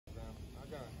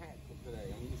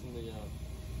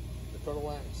Turtle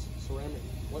Wax ceramic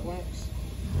wet wax.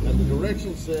 As the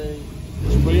directions say,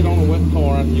 spray it on a wet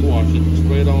car after you wash it.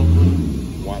 Spray it on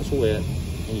while it's wet,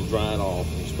 and you dry it off.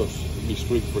 And it's supposed to be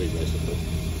streak-free, basically.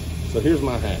 So here's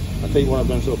my hack. I'll tell you what I've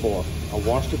done so far. I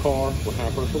washed the car with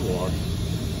high-pressure water.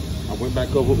 I went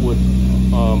back over it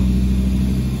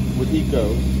with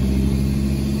Eco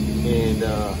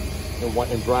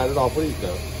and dried it off with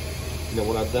Eco. And then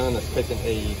what I've done is taken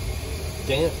a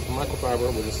damp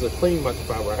microfiber, which is a clean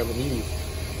microfiber I haven't used.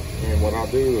 And what I'll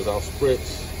do is I'll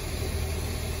spritz.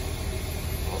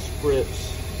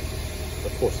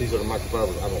 Of course, these are the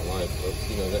microfibers I don't like, but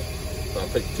you know that. So I'll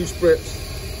take 2 spritz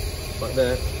like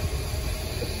that,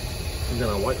 and then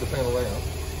I'll wipe the panel down.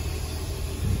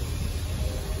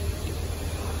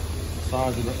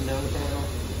 Massage it up and down the panel.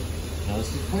 Now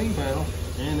this is a clean panel,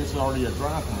 and it's already a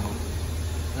dry panel.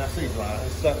 And I say dry,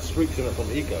 it's got streaks in it from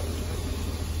Eco.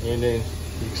 And then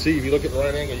you can see, if you look at the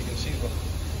right angle, you can see the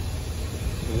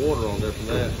water on there from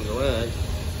the rag.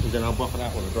 And then I'll buff it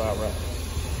out with a dry rag.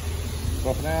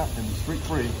 Buff it out and be streak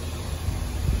free.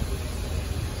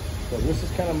 So this is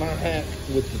kind of my hack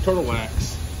with the Turtle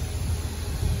Wax.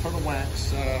 Turtle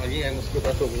Wax, again, let's go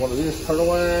back over one of these. Turtle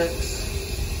Wax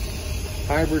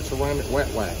hybrid ceramic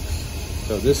wet wax.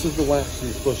 So this is the wax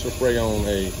you're supposed to spray on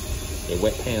a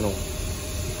wet panel.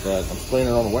 But I'm spraying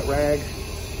it on a wet rag,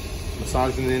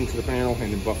 massaging it into the panel,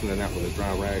 and then buffing it out with a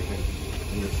dry rag.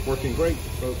 And it's working great,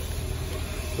 folks.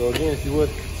 So again, if you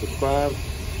would, subscribe,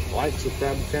 like,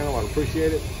 subscribe to the channel, I'd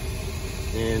appreciate it.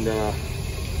 And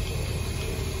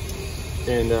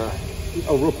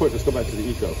oh, real quick, let's go back to the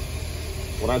Eco.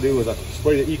 What I do is I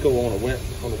spray the Eco on the wet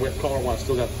car while I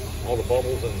still got all the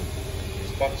bubbles and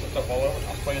spots and stuff all over.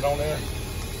 I spray it on there,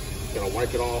 then I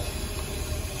wipe it off.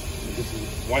 Just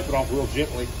wipe it off real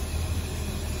gently.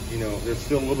 You know, there's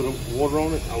still a little bit of water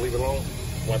on it. I'll leave it alone,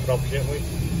 wipe it off gently.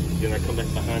 Then I come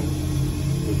back behind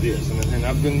with this. And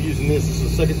I've been using this. This is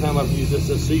the second time I've used this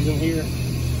season here,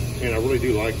 and I really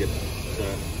do like it. So,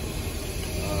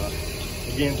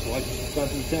 again, like, subscribe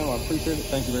to the channel. I appreciate it.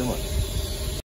 Thank you very much.